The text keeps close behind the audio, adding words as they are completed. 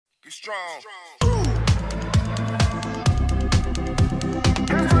Be strong.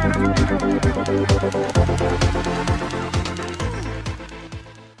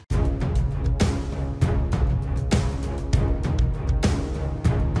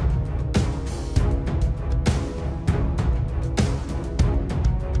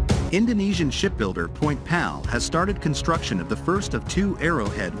 Indonesian shipbuilder Point Pal has started construction of the first of two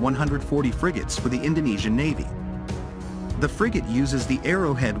Arrowhead 140 frigates for the Indonesian Navy. The frigate uses the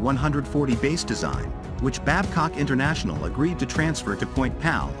Arrowhead 140 base design, which Babcock International agreed to transfer to Point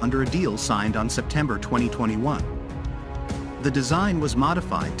Pal under a deal signed on September 2021. The design was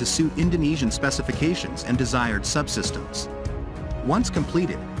modified to suit Indonesian specifications and desired subsystems. Once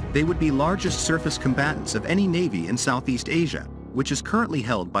completed, they would be largest surface combatants of any navy in Southeast Asia, which is currently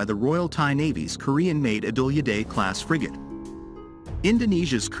held by the Royal Thai Navy's Korean-made Arrowhead-class frigate.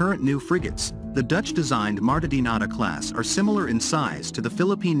 Indonesia's current new frigates, the Dutch-designed Martadinata class, are similar in size to the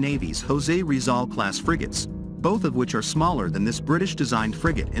Philippine Navy's Jose Rizal-class frigates, both of which are smaller than this British-designed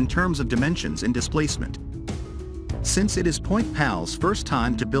frigate in terms of dimensions and displacement. Since it is Point Pal's first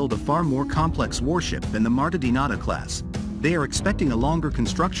time to build a far more complex warship than the Martadinata class, they are expecting a longer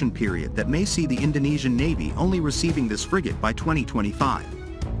construction period that may see the Indonesian Navy only receiving this frigate by 2025.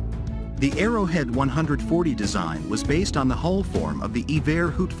 The Arrowhead 140 design was based on the hull form of the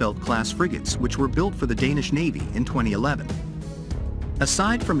Iver Huitfeldt-class frigates, which were built for the Danish Navy in 2011.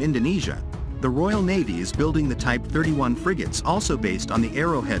 Aside from Indonesia, the Royal Navy is building the Type 31 frigates also based on the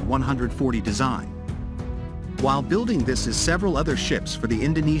Arrowhead 140 design. While building this is several other ships for the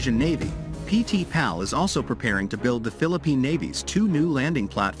Indonesian Navy, PT PAL is also preparing to build the Philippine Navy's two new landing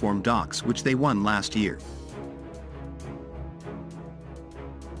platform docks, which they won last year.